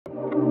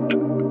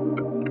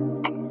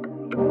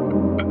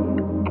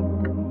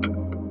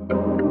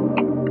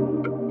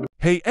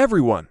Hey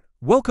everyone,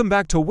 welcome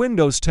back to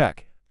Windowz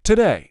Tech.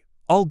 Today,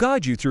 I'll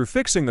guide you through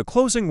fixing the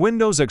closing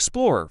Windows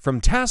Explorer from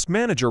Task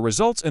Manager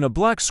results in a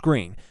black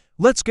screen.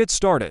 Let's get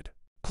started.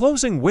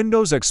 Closing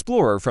Windows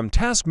Explorer from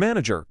Task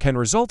Manager can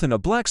result in a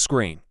black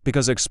screen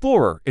because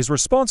Explorer is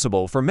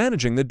responsible for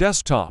managing the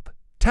desktop,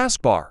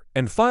 taskbar,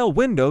 and file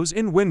windows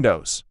in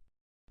Windows.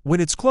 When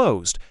it's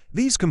closed,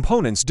 these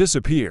components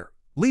disappear,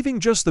 leaving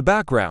just the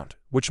background,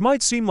 which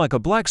might seem like a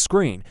black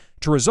screen.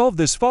 To resolve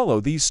this,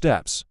 follow these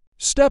steps.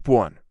 Step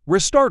 1.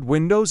 Restart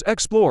Windows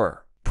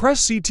Explorer.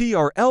 Press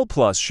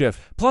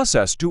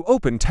Ctrl+Shift+S to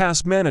open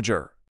Task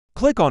Manager.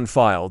 Click on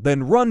File,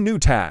 then Run New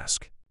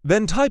Task.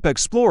 Then type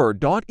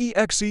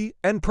explorer.exe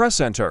and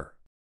press Enter.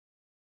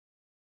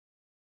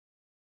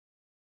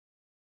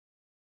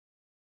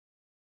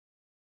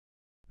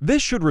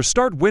 This should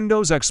restart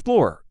Windows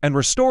Explorer and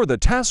restore the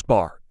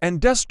taskbar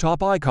and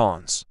desktop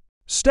icons.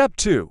 Step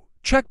 2.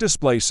 Check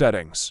Display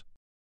Settings.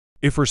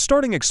 If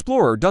restarting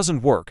Explorer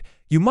doesn't work,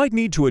 you might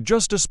need to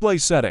adjust display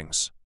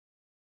settings.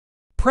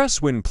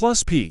 Press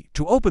Win+P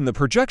to open the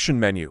projection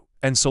menu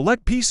and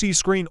select PC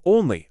Screen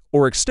Only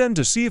or Extend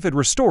to see if it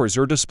restores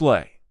your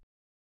display.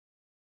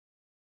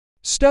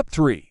 Step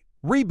 3.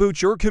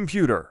 Reboot your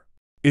computer.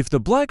 If the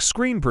black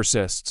screen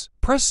persists,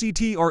 press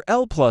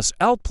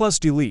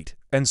Ctrl+Alt+Delete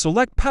and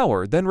select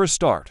Power, then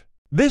Restart.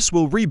 This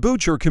will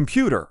reboot your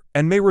computer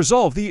and may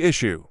resolve the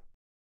issue.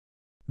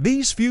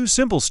 These few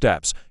simple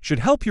steps should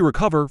help you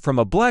recover from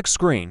a black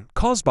screen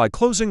caused by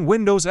closing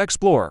Windows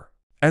Explorer.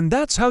 And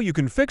that's how you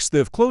can fix the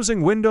if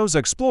closing Windows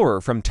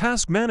Explorer from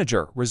Task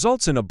Manager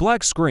results in a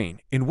black screen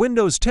in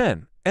Windows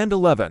 10 and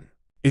 11.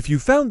 If you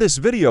found this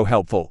video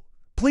helpful,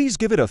 please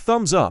give it a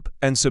thumbs up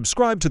and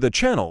subscribe to the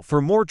channel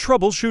for more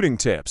troubleshooting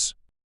tips.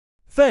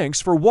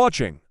 Thanks for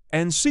watching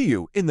and see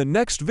you in the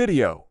next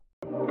video.